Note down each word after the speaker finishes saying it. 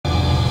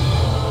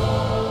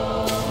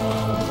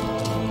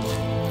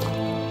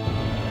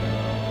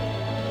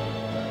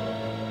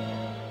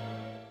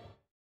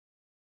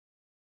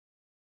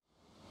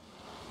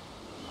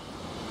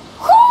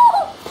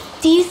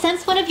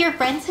sense one of your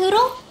friends,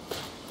 Hoodle?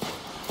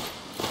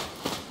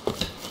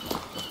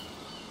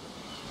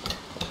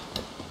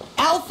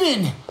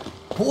 Alphen!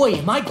 Boy,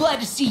 am I glad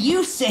to see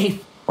you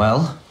safe!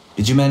 Well,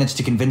 did you manage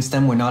to convince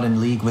them we're not in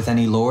league with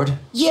any lord?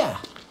 Yeah,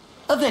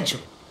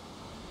 eventually.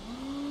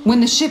 When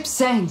the ship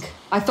sank,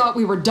 I thought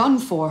we were done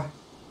for.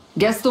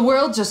 Guess the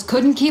world just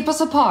couldn't keep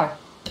us apart.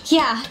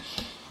 Yeah,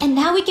 and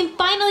now we can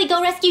finally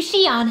go rescue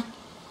Shion.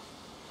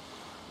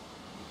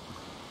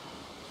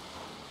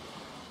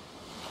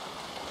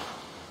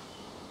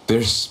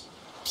 There's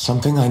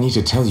something I need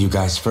to tell you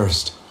guys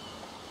first.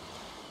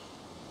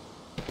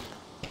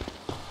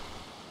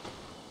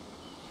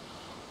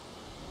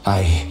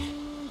 I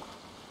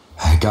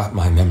got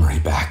my memory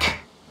back.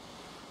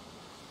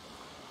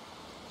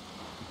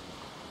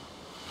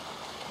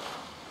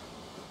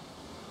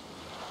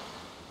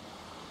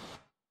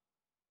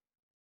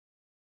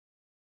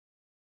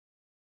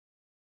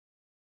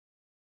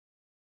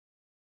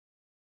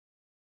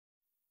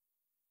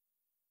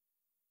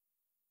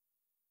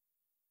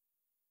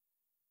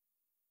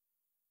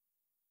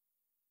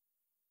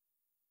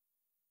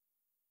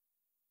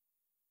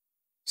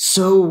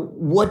 So,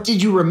 what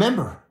did you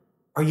remember?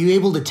 Are you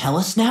able to tell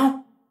us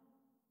now?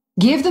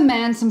 Give the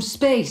man some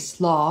space,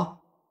 Law.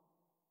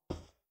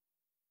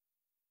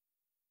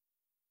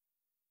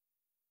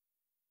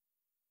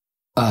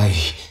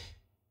 I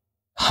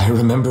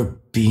remember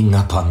being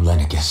up on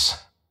Lenegus.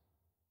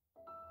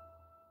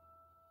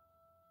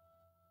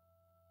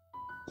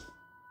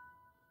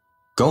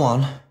 Go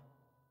on.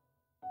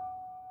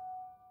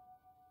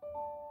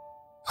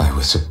 I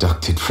was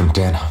abducted from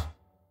Dana.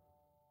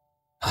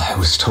 I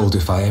was told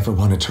if I ever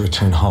wanted to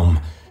return home,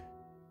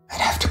 I'd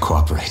have to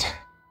cooperate.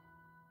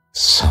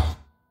 So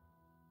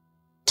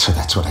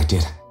that's what I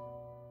did.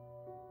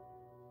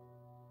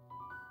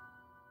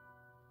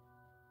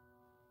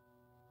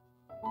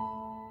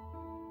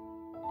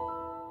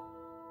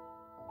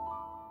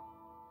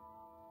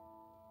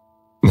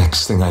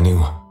 Next thing I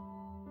knew,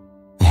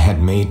 they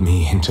had made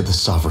me into the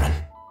Sovereign.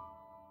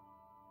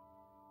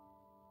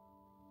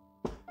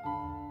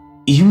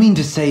 You mean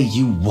to say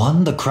you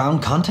won the crown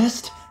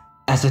contest?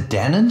 As a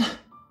Danon?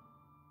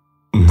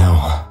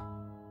 No.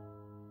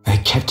 They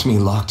kept me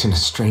locked in a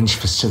strange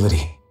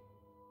facility.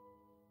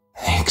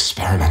 They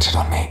experimented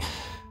on me,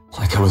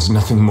 like I was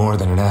nothing more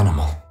than an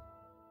animal.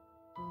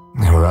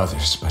 There were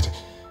others, but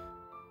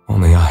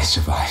only I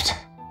survived.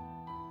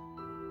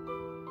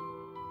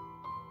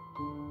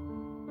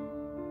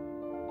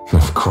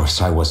 Of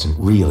course, I wasn't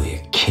really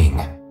a king.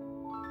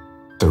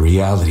 The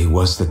reality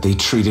was that they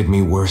treated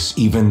me worse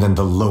even than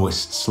the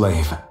lowest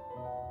slave.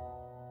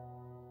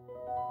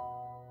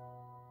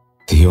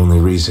 The only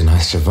reason I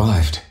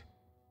survived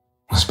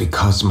was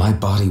because my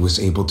body was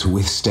able to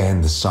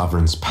withstand the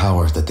Sovereign's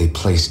power that they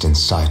placed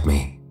inside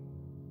me.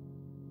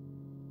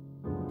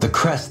 The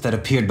crest that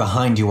appeared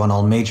behind you on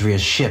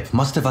Almadria's ship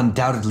must have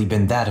undoubtedly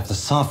been that of the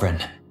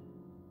Sovereign.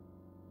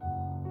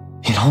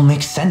 It all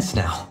makes sense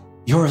now.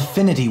 Your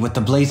affinity with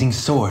the Blazing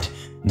Sword,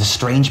 and the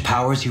strange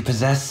powers you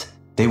possess,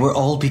 they were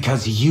all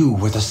because you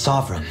were the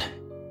Sovereign.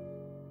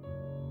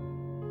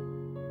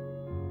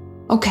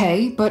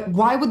 Okay, but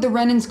why would the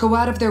Renans go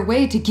out of their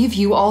way to give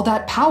you all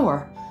that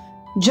power?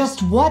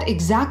 Just what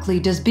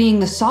exactly does being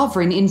the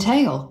Sovereign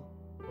entail?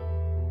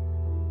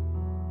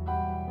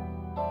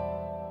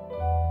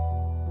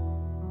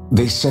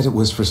 They said it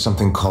was for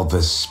something called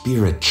the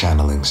Spirit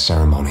Channeling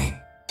Ceremony.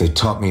 They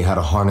taught me how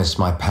to harness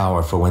my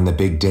power for when the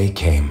big day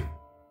came.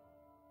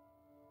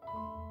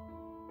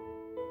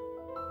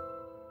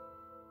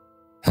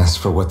 As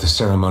for what the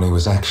ceremony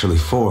was actually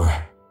for,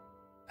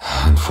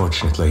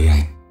 unfortunately,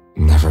 I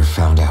never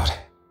found out.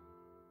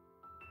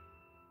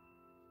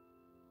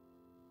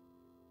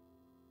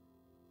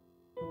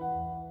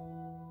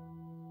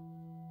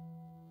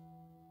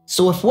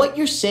 So if what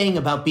you're saying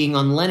about being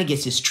on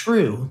Lenegus is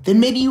true, then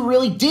maybe you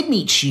really did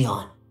meet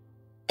Shion.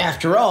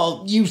 After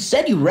all, you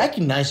said you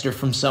recognized her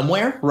from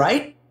somewhere,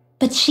 right?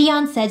 But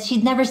Shion said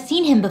she'd never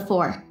seen him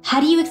before.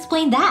 How do you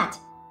explain that?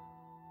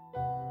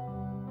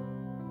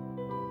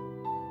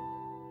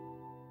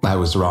 I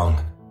was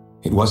wrong.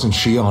 It wasn't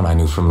Shion I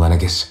knew from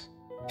Lenegus.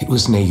 It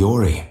was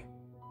Naori.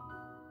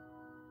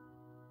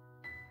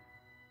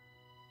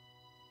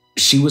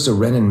 She was a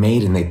Renan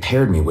maiden they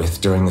paired me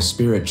with during the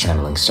spirit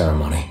channeling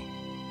ceremony.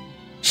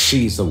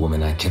 She's the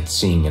woman I kept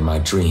seeing in my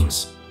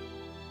dreams.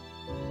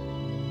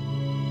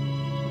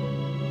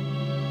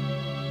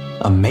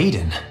 A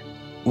maiden?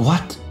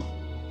 What?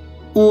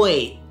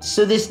 Wait,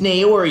 so this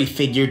Naori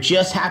figure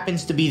just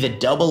happens to be the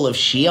double of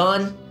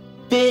Shion?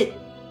 Bit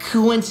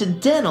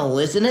coincidental,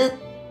 isn't it?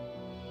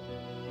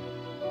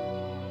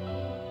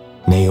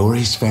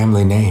 Naori's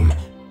family name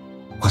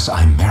was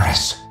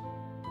Imeris.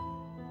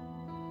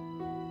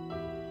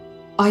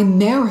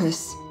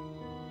 Imeris?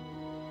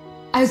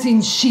 As in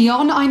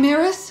Shion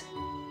Imeris?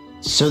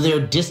 So they're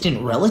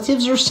distant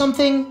relatives or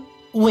something?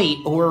 Wait,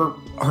 or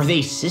are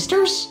they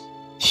sisters?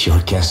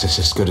 Your guess is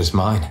as good as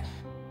mine.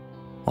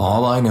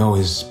 All I know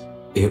is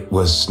it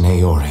was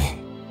Naori.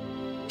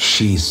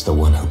 She's the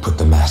one who put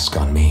the mask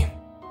on me.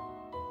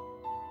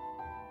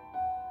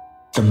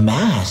 The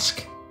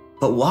mask?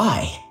 But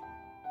why?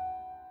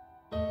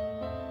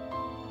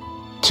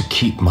 To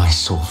keep my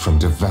soul from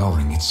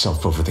devouring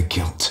itself over the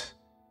guilt.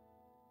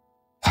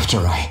 After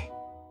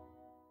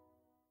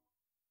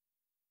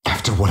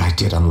what I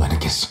did on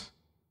Lenegis.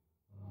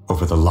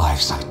 Over the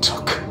lives I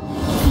took.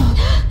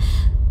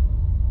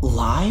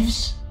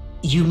 Lives?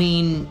 You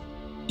mean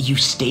you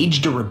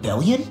staged a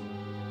rebellion?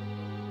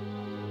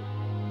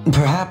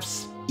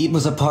 Perhaps it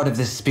was a part of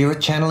this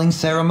spirit channeling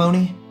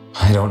ceremony?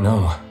 I don't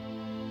know.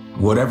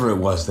 Whatever it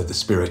was that the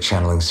spirit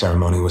channeling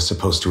ceremony was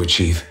supposed to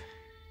achieve,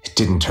 it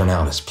didn't turn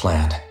out as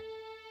planned.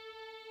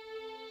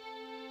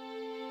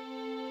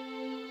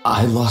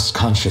 I lost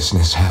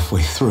consciousness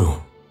halfway through.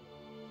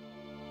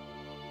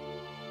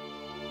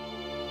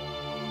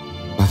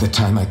 By the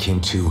time I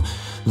came to,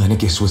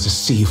 Lenegis was a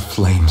sea of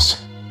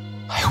flames.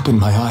 I opened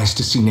my eyes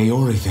to see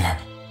Naori there,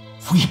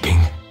 weeping.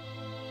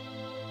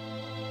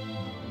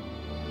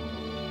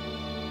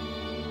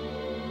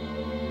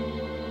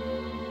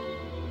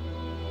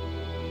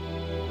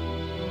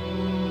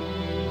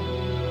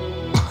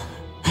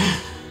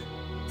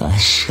 I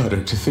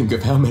shudder to think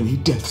of how many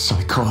deaths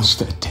I caused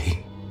that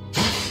day.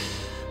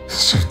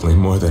 Certainly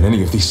more than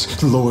any of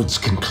these lords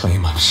can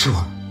claim, I'm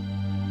sure.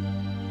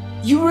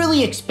 You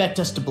really expect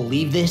us to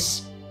believe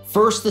this?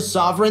 First the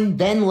Sovereign,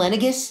 then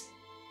Lenegis?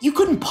 You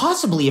couldn't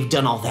possibly have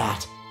done all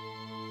that.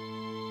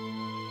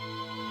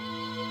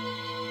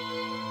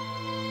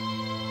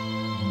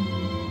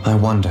 I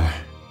wonder.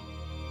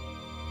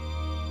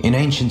 In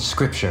ancient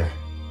scripture,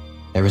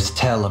 there is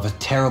tell of a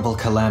terrible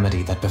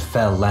calamity that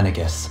befell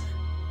Lenegis,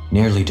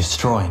 nearly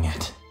destroying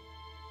it.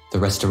 The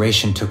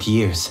restoration took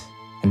years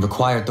and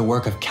required the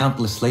work of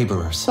countless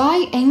laborers.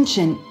 By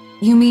ancient,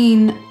 you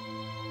mean...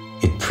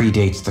 It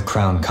predates the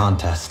crown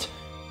contest,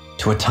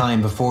 to a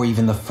time before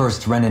even the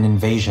first Renan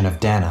invasion of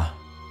Dana.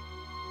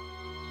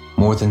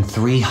 More than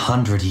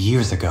 300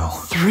 years ago.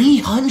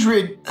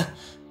 300?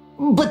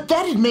 But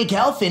that'd make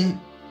Alphen...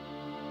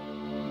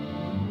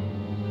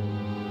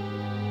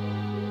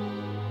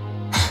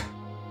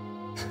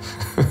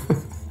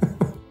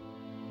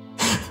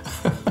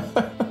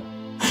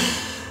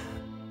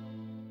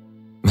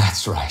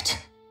 That's right.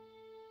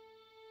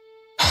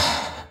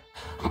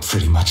 I'm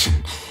pretty much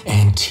an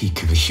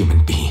antique of a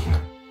human being.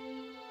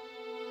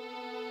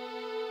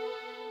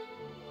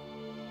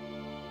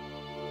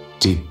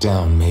 Deep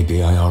down,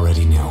 maybe I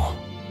already knew.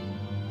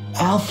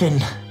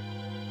 Alphen...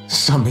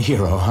 Some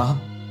hero, huh?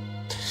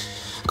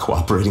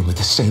 Cooperating with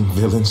the same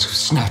villains who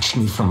snatched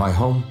me from my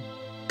home,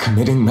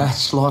 committing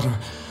mass slaughter,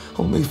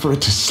 only for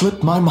it to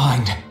slip my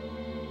mind.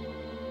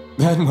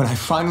 Then when I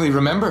finally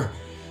remember,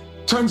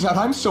 turns out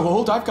I'm so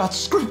old I've got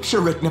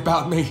scripture written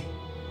about me.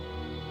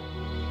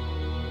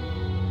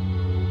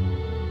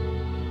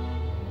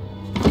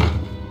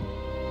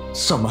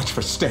 So much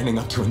for standing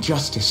up to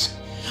injustice.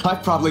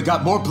 I've probably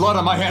got more blood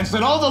on my hands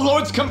than all the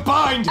lords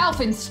combined!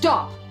 Alphen,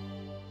 stop!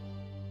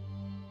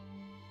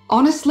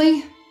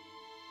 Honestly,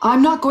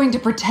 I'm not going to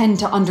pretend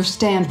to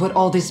understand what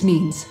all this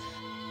means.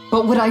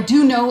 But what I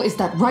do know is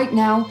that right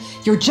now,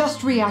 you're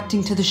just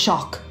reacting to the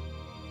shock.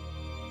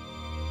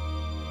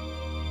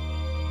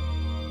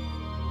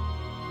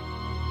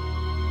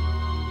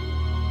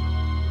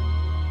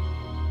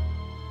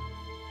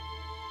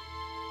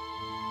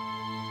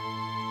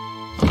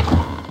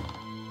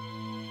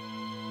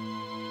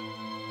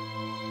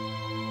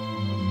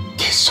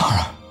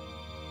 Kisara.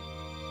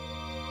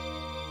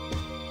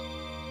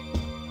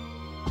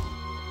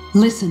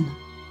 Listen,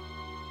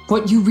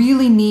 what you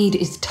really need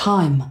is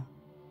time.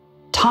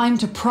 Time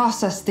to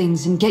process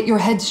things and get your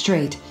head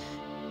straight.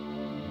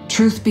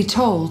 Truth be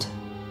told,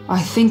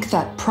 I think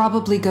that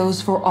probably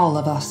goes for all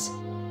of us.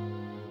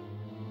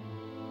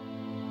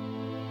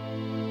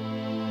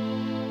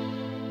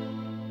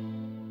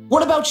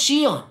 What about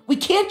Shion? We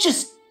can't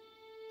just...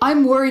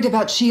 I'm worried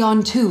about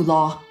Shion too,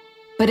 Law.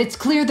 But it's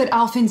clear that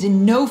Alphen's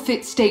in no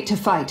fit state to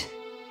fight.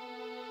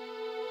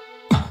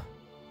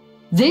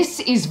 This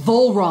is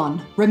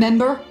Volron,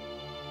 remember?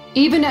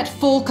 Even at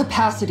full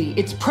capacity,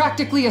 it's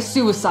practically a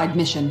suicide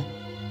mission.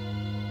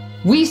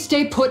 We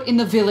stay put in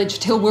the village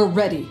till we're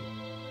ready.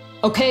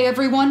 Okay,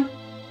 everyone?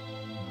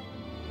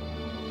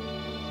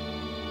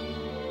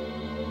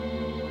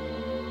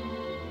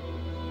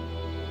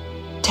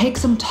 Take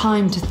some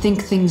time to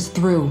think things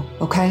through,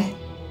 okay?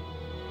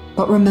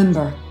 But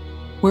remember,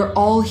 we're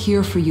all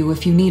here for you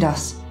if you need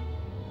us.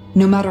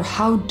 No matter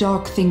how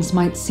dark things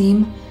might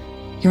seem,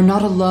 you're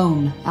not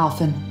alone,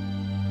 Alphen.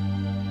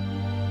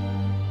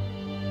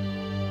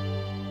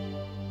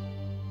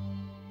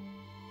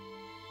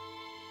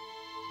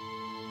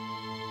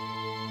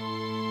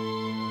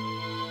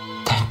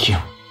 Thank you.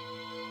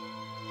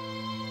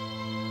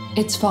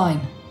 It's fine.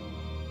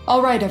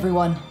 All right,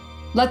 everyone.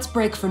 Let's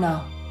break for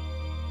now.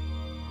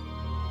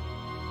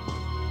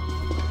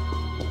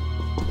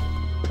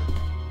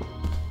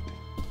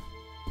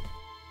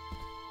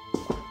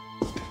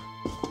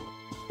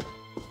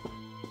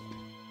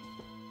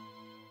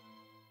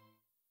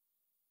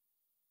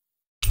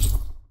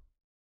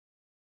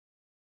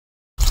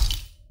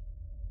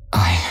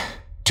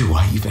 Do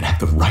I even have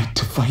the right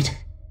to fight?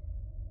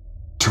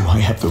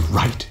 have the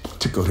right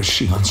to go to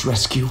Shion's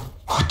rescue?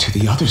 What do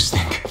the others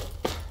think?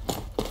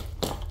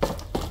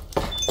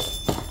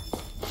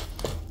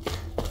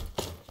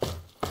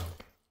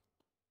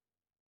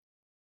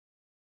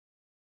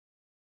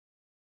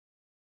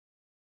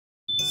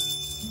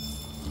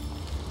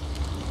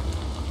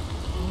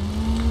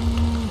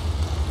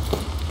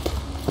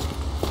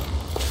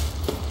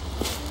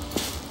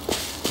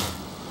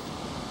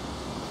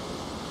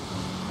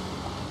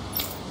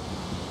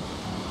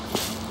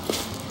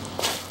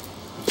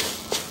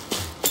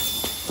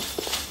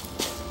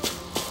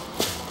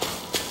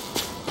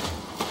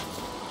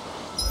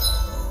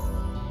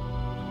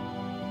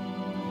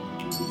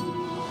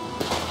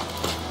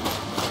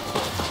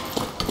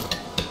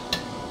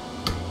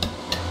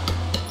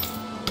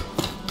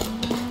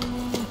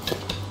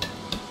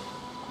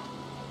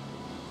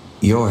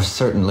 You're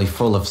certainly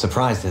full of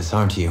surprises,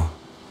 aren't you?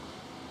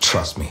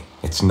 Trust me,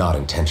 it's not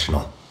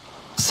intentional.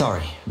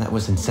 Sorry, that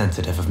was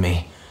insensitive of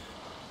me.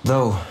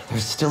 Though,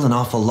 there's still an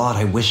awful lot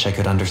I wish I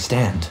could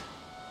understand.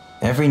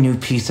 Every new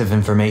piece of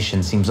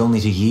information seems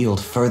only to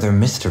yield further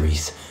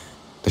mysteries.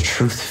 The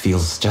truth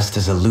feels just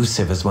as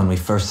elusive as when we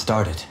first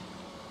started.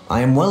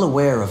 I am well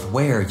aware of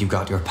where you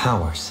got your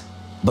powers.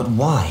 But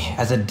why,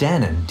 as a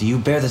Danon, do you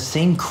bear the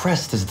same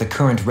crest as the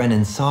current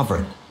Renin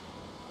sovereign?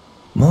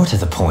 More to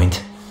the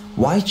point,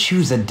 why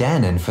choose a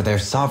Danon for their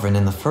sovereign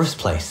in the first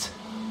place?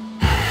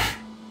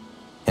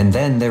 And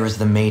then there is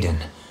the Maiden,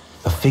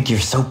 a figure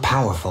so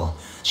powerful,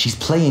 she's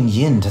playing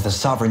yin to the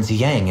sovereign's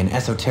yang in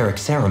esoteric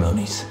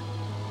ceremonies.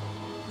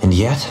 And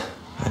yet,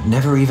 I've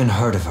never even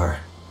heard of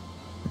her.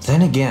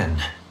 Then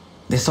again,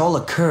 this all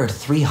occurred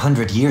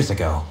 300 years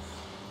ago.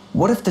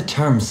 What if the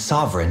term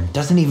sovereign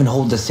doesn't even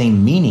hold the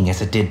same meaning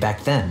as it did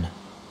back then?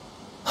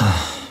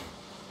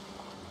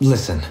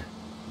 Listen,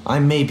 I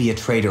may be a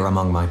traitor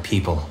among my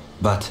people,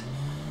 but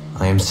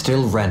I am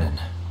still Renin,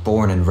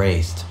 born and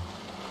raised.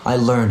 I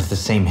learned the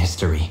same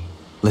history,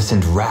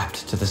 listened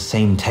rapt to the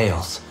same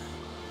tales.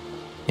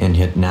 And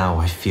yet now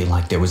I feel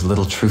like there was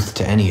little truth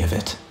to any of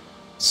it.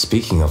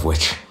 Speaking of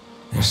which,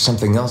 there's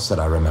something else that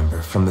I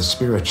remember from the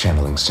spirit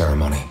channeling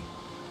ceremony.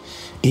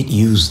 It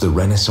used the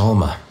Renis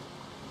Alma.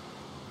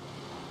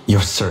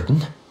 You're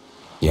certain?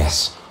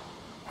 Yes,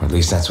 or at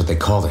least that's what they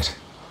called it.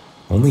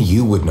 Only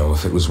you would know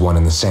if it was one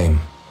and the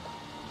same.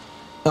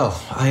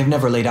 Oh, I have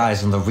never laid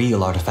eyes on the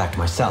real artifact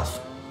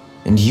myself.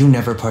 And you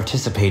never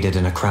participated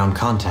in a crown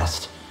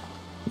contest.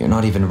 You're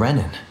not even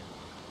Renin.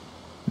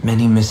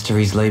 Many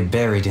mysteries lay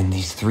buried in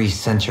these 3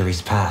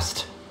 centuries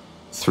past.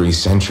 3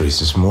 centuries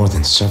is more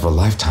than several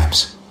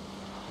lifetimes.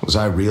 Was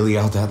I really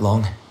out that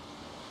long?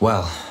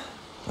 Well,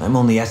 I'm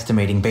only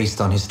estimating based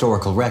on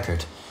historical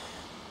record.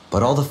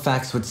 But all the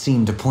facts would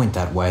seem to point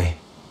that way.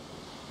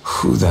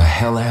 Who the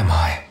hell am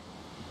I?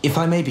 If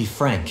I may be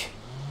frank,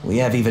 we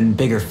have even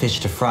bigger fish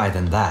to fry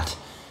than that.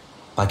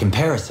 By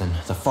comparison,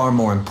 the far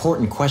more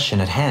important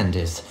question at hand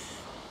is,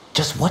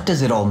 just what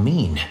does it all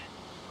mean?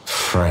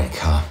 Frank,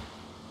 huh?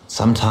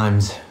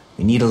 Sometimes,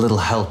 we need a little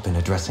help in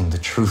addressing the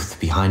truth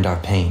behind our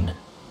pain.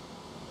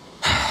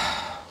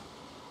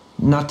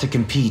 Not to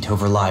compete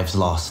over lives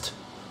lost,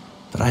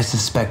 but I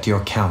suspect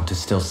your count is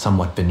still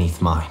somewhat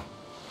beneath mine.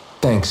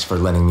 Thanks for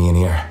lending me an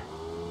ear.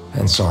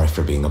 And sorry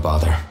for being a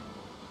bother.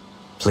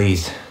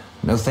 Please,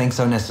 no thanks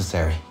are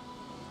necessary.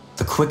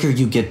 The quicker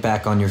you get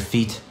back on your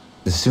feet,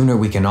 the sooner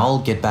we can all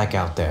get back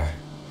out there.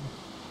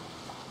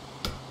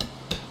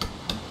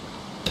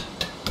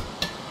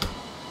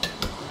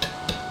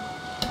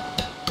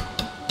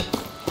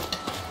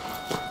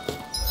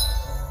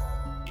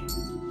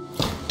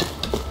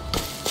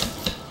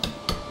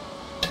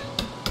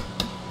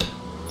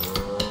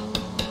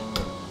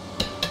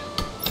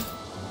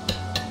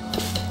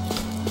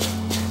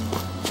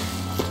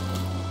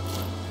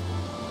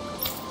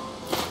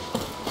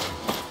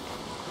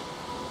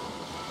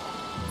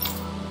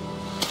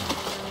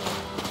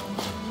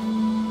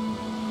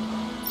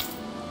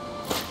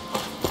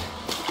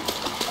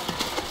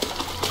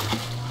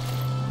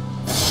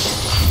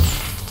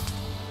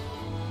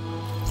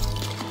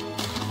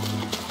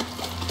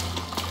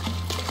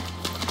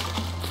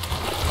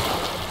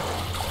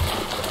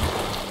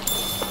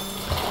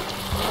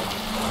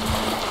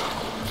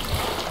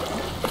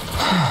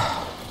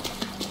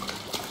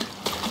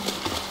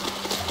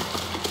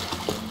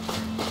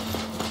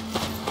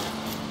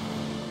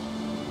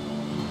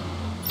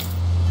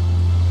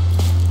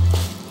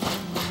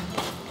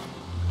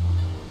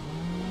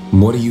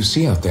 What do you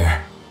see out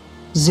there?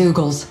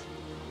 Zeugles.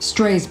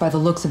 Strays by the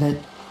looks of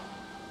it.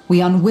 We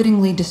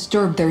unwittingly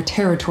disturbed their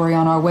territory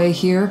on our way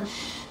here,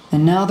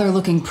 and now they're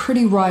looking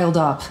pretty riled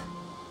up.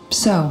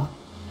 So,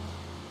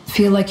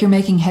 feel like you're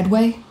making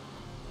headway?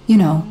 You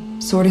know,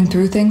 sorting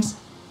through things?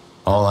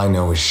 All I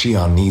know is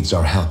Shion needs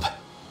our help.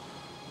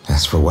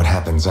 As for what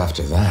happens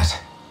after that...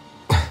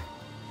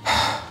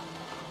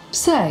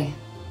 Say,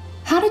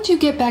 how did you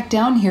get back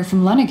down here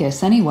from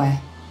Lenegis anyway?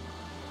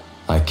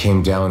 I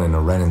came down in a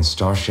Renin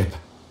starship.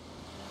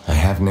 I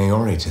have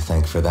Naori to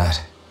thank for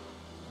that.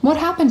 What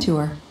happened to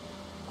her?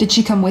 Did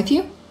she come with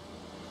you?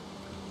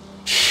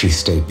 She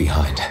stayed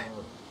behind.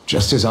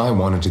 Just as I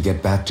wanted to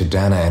get back to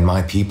Dana and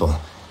my people,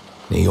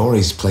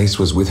 Naori's place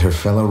was with her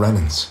fellow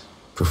Renans,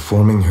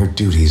 performing her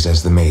duties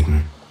as the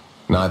maiden.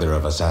 Neither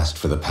of us asked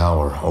for the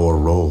power or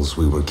roles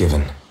we were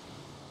given.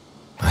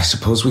 I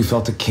suppose we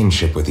felt a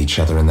kinship with each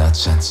other in that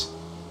sense.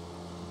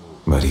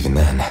 But even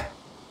then...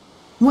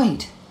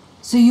 Wait,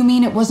 so you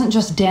mean it wasn't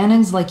just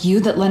Danans like you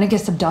that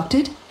Lenegis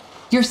abducted?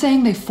 You're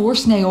saying they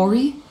forced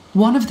Naori,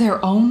 one of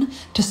their own,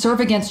 to serve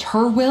against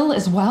her will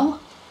as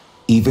well?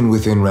 Even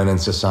within Renan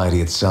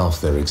society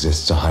itself, there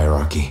exists a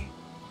hierarchy.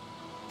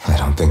 I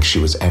don't think she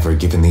was ever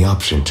given the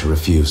option to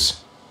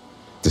refuse.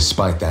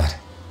 Despite that,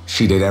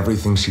 she did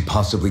everything she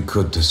possibly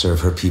could to serve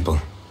her people.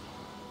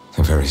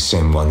 The very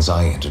same ones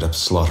I ended up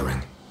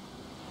slaughtering.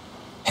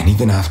 And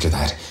even after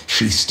that,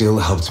 she still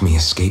helped me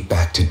escape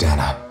back to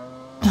Dana.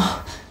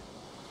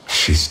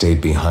 She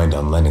stayed behind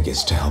on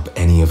Lenegis to help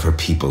any of her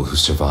people who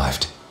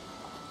survived.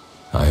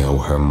 I owe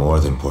her more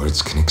than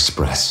words can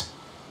express.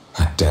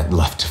 A debt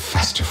left to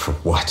fester for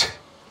what?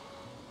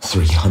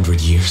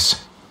 300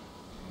 years?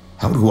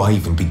 How do I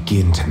even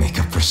begin to make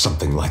up for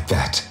something like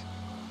that?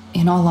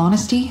 In all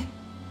honesty,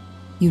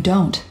 you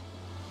don't.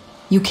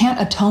 You can't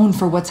atone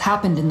for what's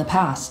happened in the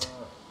past.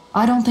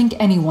 I don't think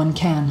anyone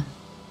can.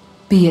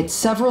 Be it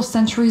several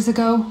centuries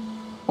ago,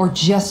 or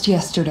just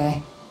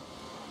yesterday.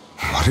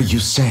 What are you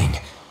saying?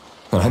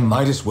 That I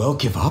might as well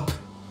give up?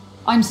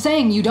 I'm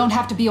saying you don't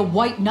have to be a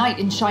white knight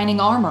in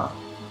shining armor.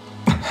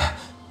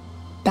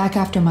 Back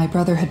after my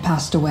brother had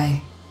passed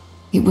away,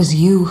 it was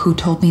you who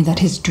told me that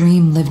his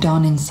dream lived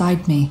on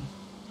inside me.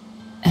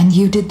 And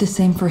you did the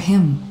same for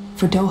him,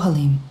 for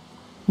Dohalim,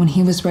 when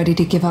he was ready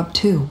to give up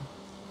too.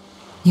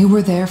 You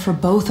were there for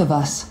both of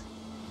us.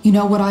 You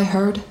know what I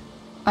heard?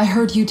 I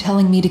heard you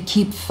telling me to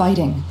keep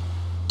fighting,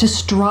 to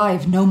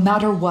strive no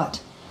matter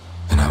what.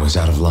 And I was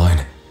out of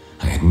line.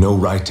 I had no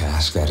right to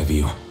ask that of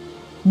you.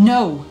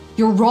 No,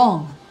 you're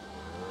wrong.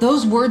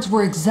 Those words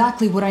were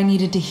exactly what I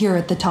needed to hear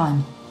at the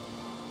time.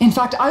 In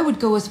fact, I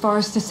would go as far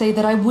as to say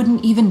that I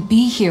wouldn't even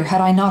be here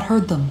had I not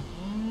heard them.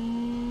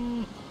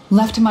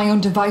 Left to my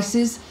own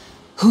devices,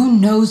 who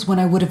knows when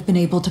I would have been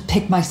able to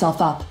pick myself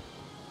up.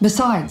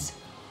 Besides,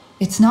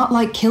 it's not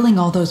like killing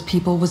all those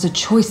people was a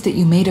choice that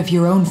you made of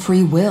your own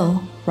free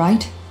will,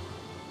 right?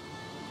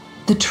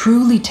 The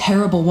truly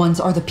terrible ones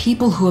are the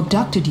people who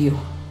abducted you.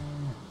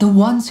 The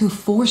ones who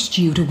forced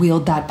you to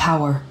wield that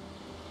power.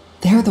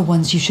 They're the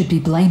ones you should be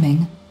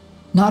blaming.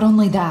 Not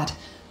only that,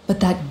 but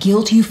that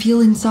guilt you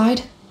feel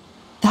inside,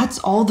 that's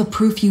all the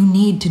proof you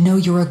need to know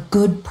you're a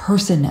good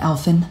person,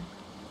 Alphen.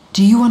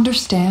 Do you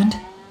understand?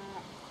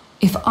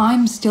 If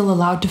I'm still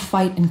allowed to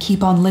fight and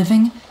keep on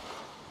living,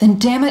 then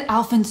damn it,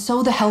 Alphen,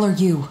 so the hell are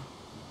you.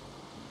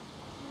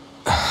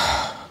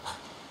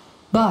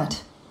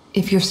 But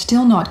if you're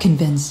still not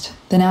convinced,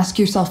 then ask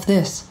yourself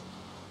this.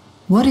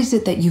 What is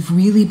it that you've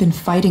really been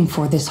fighting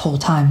for this whole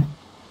time?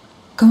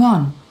 Go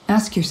on,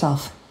 ask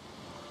yourself.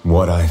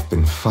 What I've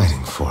been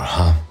fighting for,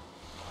 huh?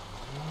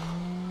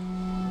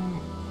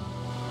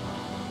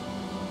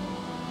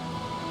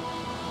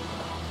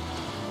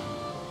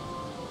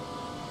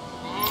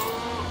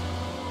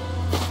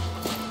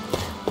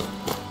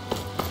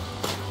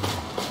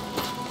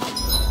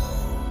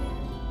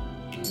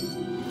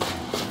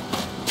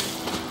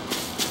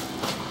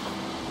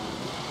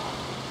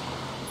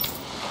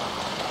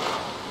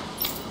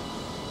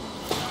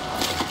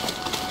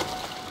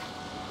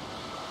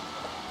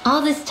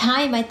 All this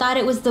time, I thought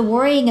it was the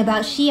worrying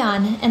about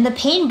Shion and the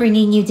pain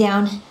bringing you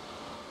down.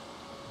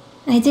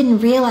 I didn't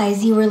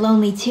realize you were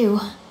lonely too.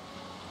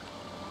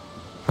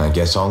 I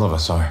guess all of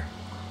us are.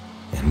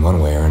 In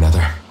one way or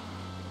another.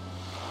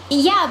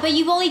 Yeah, but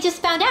you've only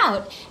just found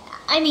out.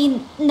 I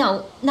mean,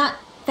 no, not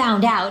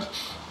found out.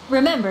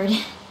 Remembered.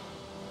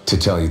 To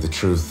tell you the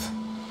truth,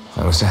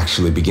 I was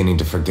actually beginning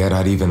to forget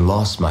I'd even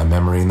lost my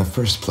memory in the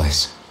first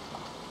place.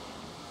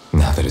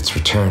 Now that it's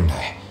returned,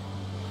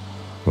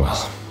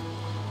 well,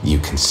 you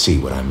can see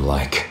what I'm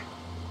like.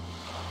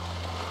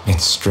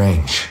 It's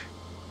strange.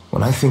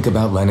 When I think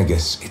about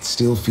Lenegis, it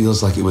still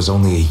feels like it was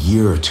only a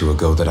year or two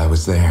ago that I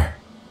was there.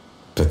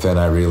 But then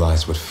I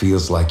realized what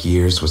feels like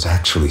years was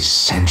actually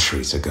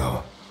centuries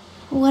ago.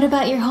 What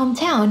about your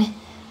hometown?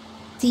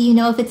 Do you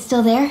know if it's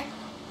still there?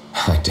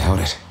 I doubt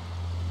it.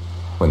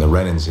 When the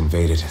Renans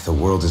invaded, the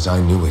world as I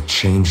knew it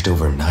changed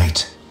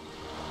overnight.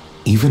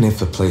 Even if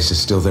the place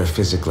is still there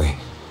physically,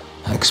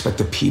 I expect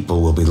the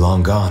people will be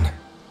long gone.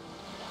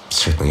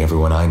 Certainly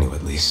everyone I knew,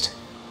 at least.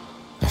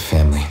 My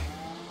family,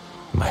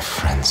 my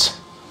friends.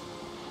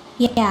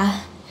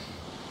 Yeah,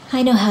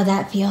 I know how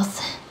that feels.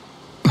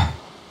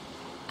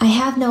 I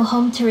have no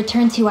home to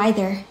return to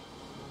either.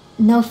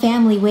 No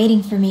family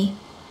waiting for me.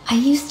 I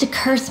used to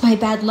curse my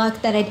bad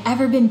luck that I'd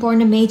ever been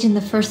born a mage in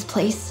the first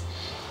place.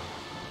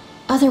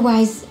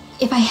 Otherwise,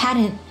 if I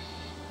hadn't,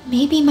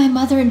 maybe my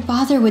mother and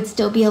father would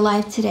still be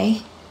alive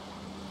today.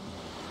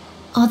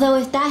 Although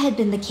if that had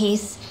been the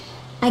case,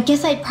 I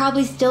guess I'd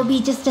probably still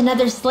be just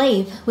another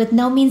slave with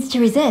no means to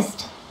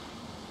resist.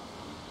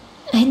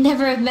 I'd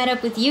never have met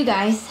up with you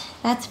guys,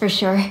 that's for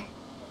sure.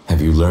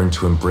 Have you learned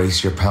to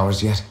embrace your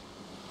powers yet?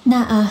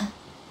 Nuh-uh.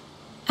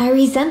 I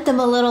resent them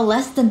a little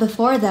less than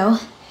before, though.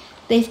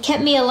 They've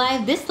kept me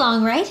alive this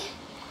long, right?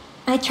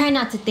 I try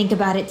not to think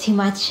about it too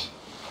much.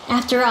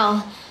 After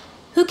all,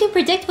 who can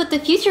predict what the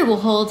future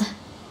will hold?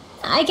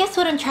 I guess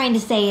what I'm trying to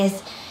say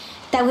is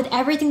that with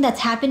everything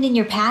that's happened in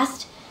your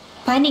past,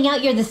 finding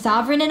out you're the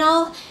sovereign and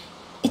all,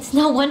 it's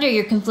no wonder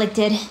you're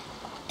conflicted.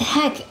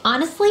 Heck,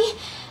 honestly,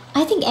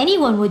 I think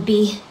anyone would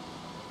be.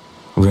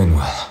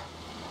 Rinwell.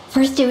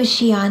 First it was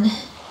Shion,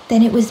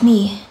 then it was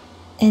me,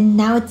 and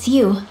now it's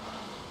you.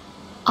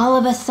 All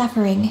of us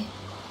suffering,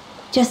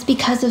 just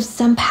because of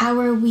some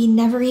power we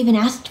never even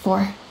asked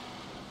for.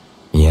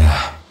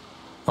 Yeah.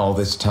 All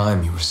this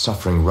time you were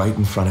suffering right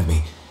in front of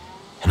me,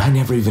 and I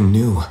never even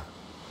knew.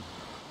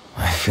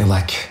 I feel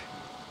like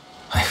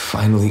I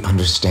finally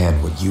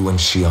understand what you and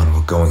Shion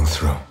were going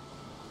through.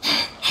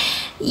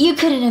 You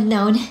couldn't have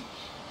known.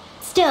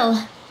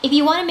 Still, if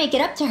you want to make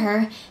it up to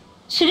her,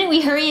 shouldn't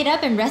we hurry it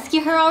up and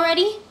rescue her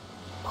already?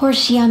 Poor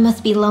Shion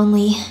must be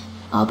lonely,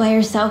 all by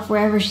herself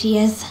wherever she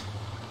is.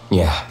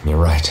 Yeah, you're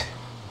right.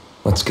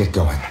 Let's get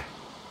going.